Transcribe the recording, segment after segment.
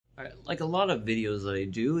like a lot of videos that I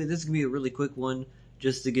do, this is going to be a really quick one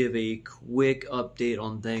just to give a quick update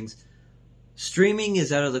on things. Streaming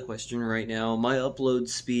is out of the question right now. My upload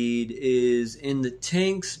speed is in the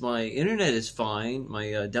tanks. My internet is fine. My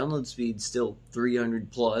download speed's still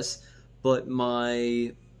 300 plus, but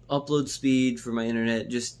my upload speed for my internet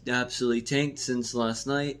just absolutely tanked since last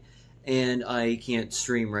night, and I can't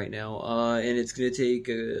stream right now. And it's going to take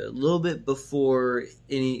a little bit before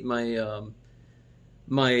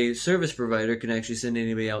my service provider can actually send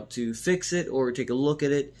anybody out to fix it or take a look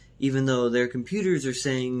at it, even though their computers are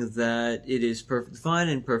saying that it is perfectly fine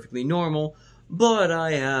and perfectly normal. But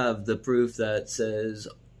I have the proof that says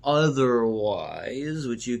otherwise,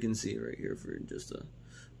 which you can see right here for just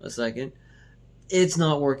a second. It's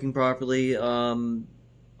not working properly. I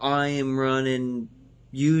am running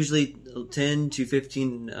usually 10 to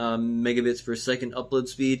 15 megabits per second upload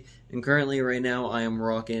speed, and currently right now I am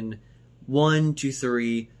rocking 1 to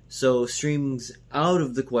 3, so streaming's out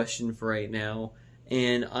of the question for right now,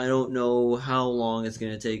 and I don't know how long it's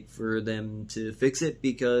going to take for them to fix it,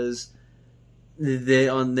 because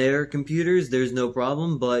on their computers there's no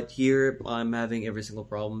problem, but here I'm having every single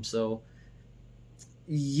problem. So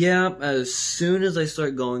yeah, as soon as I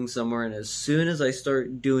start going somewhere and as soon as I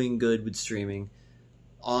start doing good with streaming,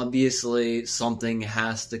 obviously something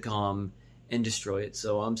has to come and destroy it.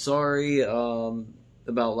 So I'm sorry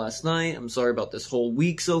about last night. I'm sorry about this whole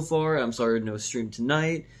week so far. I'm sorry no stream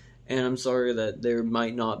tonight, and I'm sorry that there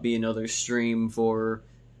might not be another stream for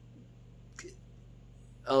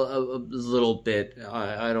a little bit.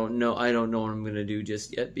 I don't know. I don't know what I'm gonna do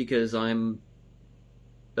just yet, because I'm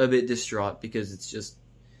a bit distraught, because it's just,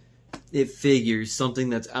 it figures something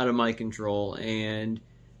that's out of my control and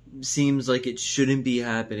seems like it shouldn't be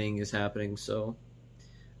happening is happening. So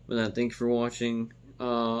with that, thank you for watching.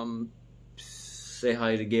 Say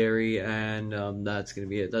hi to Gary, and that's gonna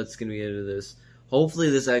be it. That's gonna be it of this. Hopefully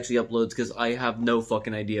this actually uploads, because I have no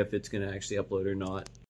fucking idea if it's gonna actually upload or not.